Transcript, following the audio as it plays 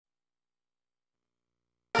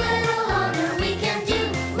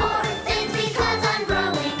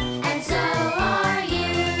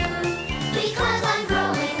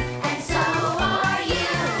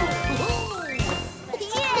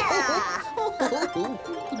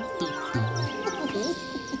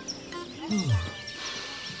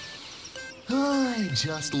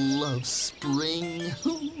just love spring.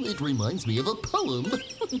 It reminds me of a poem.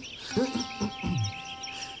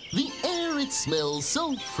 The air, it smells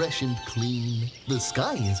so fresh and clean. The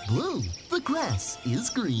sky is blue, the grass is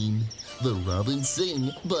green. The robins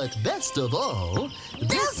sing, but best of all,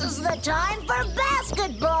 This is the time for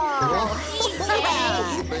basketball!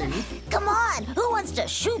 Come on, who wants to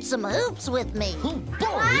shoot some hoops with me? oh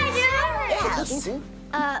boy! Yes.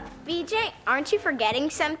 BJ, aren't you forgetting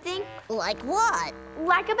something? Like what?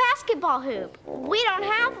 Like a basketball hoop. We don't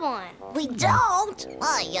have one. We don't?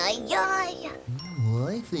 Ay, ay, ay. Oh,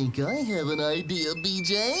 I think I have an idea,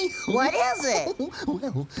 BJ. What is it?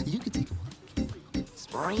 Well, you can take a look.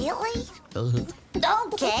 Really? Uh-huh.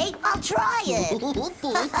 Okay, I'll try it. Oh,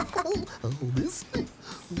 boy. Oh, this.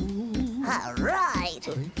 All right.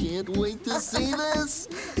 I can't wait to see this.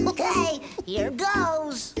 Okay, here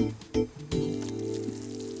goes.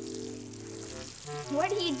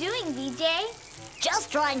 What are you doing, BJ?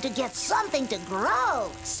 Just trying to get something to grow,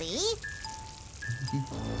 see?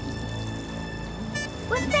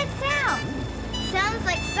 What's that sound? Sounds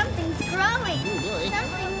like something's growing. boy.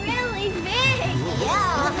 Something really big.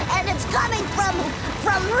 Yeah, and it's coming from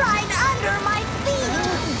right under my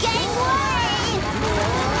feet.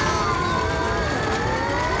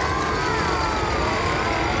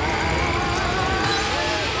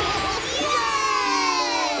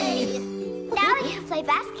 Yay! Now we can play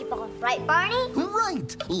basketball, right, Barney?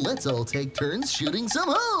 Right. Let's all take turns shooting some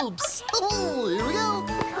hoops. Oh, here we go.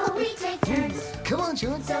 Oh, we take turns. Come on,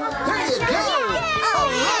 John. So There you go. Oh,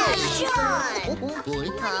 yeah, Sean! Oh, boy.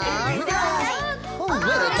 All right. Oh,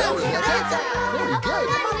 what a cover.